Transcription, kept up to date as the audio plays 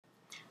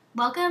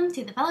Welcome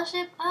to the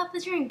Fellowship of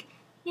the Drink.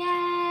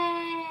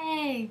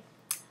 Yay!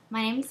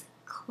 My name's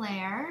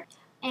Claire,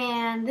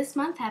 and this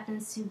month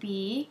happens to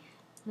be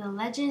The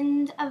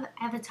Legend of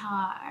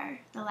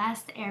Avatar, The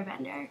Last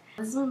Airbender.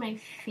 This is one of my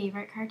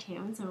favorite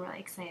cartoons. I'm really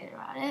excited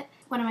about it.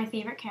 One of my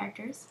favorite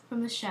characters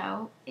from the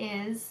show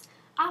is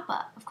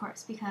Appa, of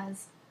course,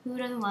 because who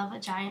doesn't love a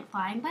giant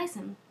flying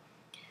bison?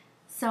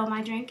 So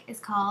my drink is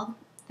called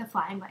the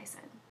Flying Bison.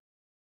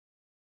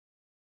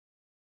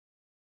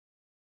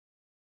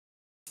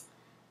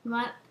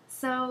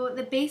 So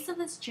the base of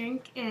this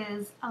drink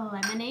is a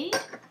lemonade.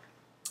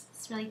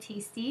 It's really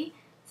tasty.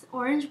 It's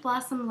orange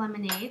blossom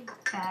lemonade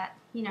that,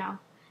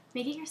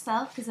 make it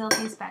yourself because it'll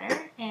taste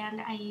better.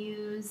 And I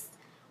used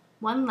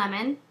 1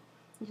 lemon.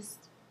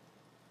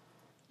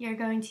 You're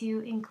going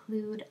to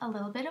include a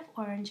little bit of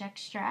orange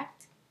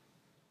extract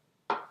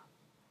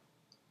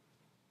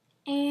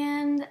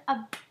and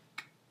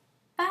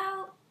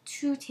about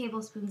 2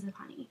 tablespoons of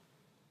honey.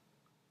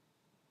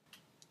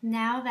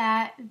 Now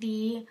that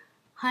the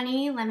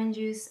honey, lemon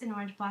juice, and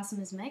orange blossom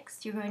is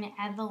mixed, you're going to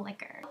add the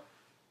liquor.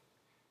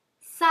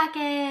 Sake!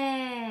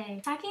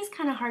 Sake is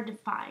kind of hard to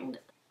find.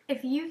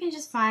 If you can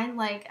just find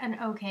like an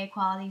okay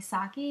quality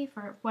sake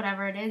for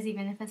whatever it is,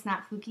 even if it's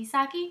not Fuki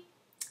sake,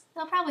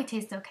 they'll probably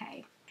taste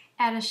okay.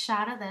 Add a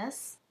shot of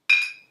this.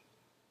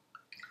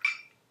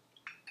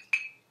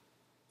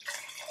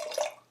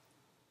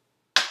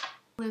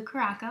 Blue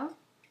Curaçao,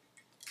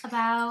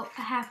 about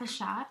a half a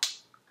shot.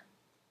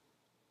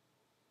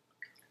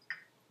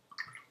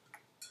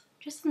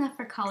 Just enough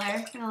for color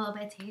and a little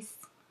bit of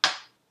taste.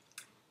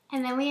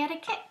 And then we add a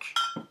kick.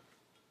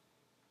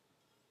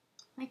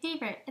 My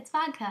favorite, it's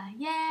vodka.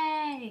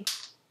 Yay!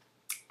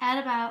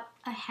 Add about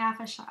a half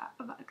a shot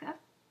of vodka.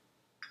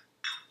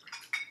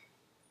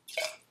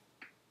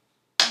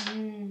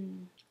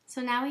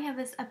 So now we have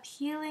this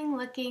appealing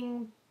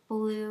looking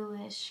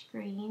bluish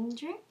green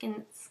drink, and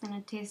it's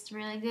gonna taste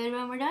really good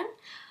when we're done.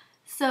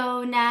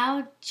 So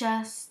now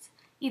just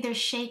either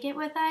shake it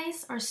with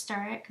ice or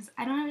stir it, because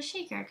I don't have a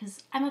shaker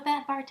because I'm a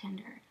bad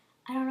bartender.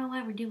 I don't know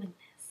why we're doing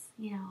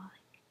this.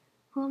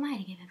 Who am I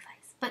to give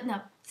advice? But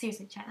no,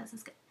 seriously, Chad, this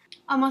is good.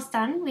 Almost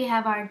done. We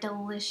have our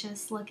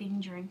delicious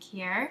looking drink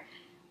here.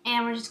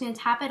 And we're just going to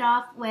top it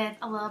off with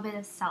a little bit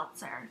of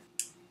seltzer.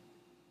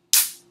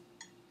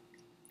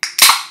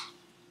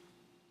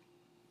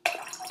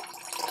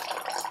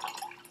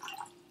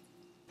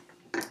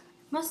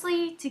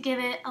 Mostly to give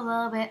it a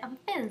little bit of a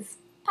fizz.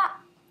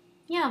 Pop.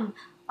 Yum.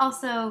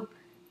 Also,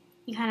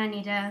 you kind of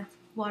need to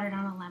water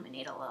down the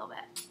lemonade a little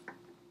bit.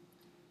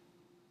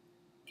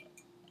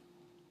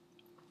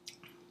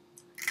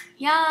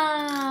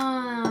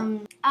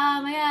 Yum!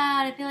 Oh my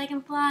god, I feel like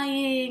I'm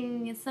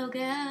flying. It's so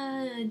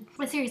good.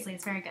 But seriously,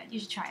 it's very good. You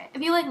should try it.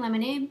 If you like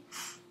lemonade,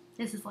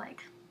 this is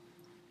like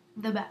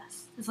the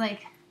best. It's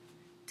like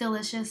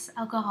delicious,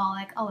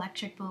 alcoholic,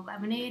 electric blue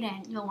lemonade,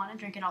 and you'll want to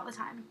drink it all the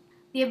time.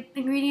 The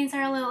ingredients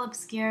are a little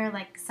obscure,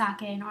 like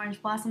sake and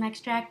orange blossom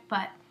extract,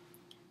 but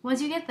once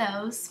you get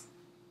those,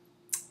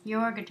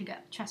 you're good to go.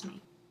 Trust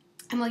me.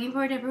 I'm looking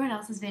forward to everyone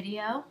else's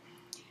video.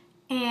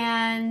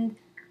 And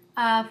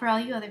for all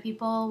you other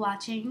people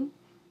watching,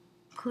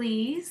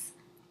 please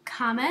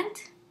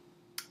comment,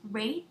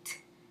 rate,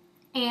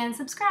 and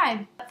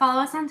subscribe.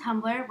 Follow us on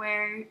Tumblr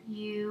where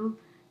you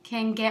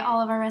can get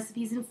all of our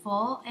recipes in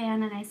full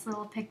and a nice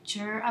little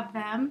picture of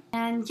them.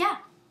 And yeah,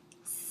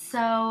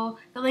 so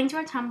the link to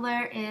our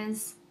Tumblr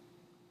is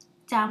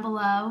down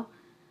below.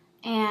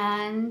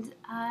 And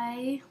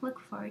I look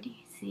forward to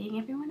seeing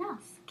everyone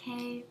else.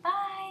 Okay,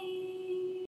 bye!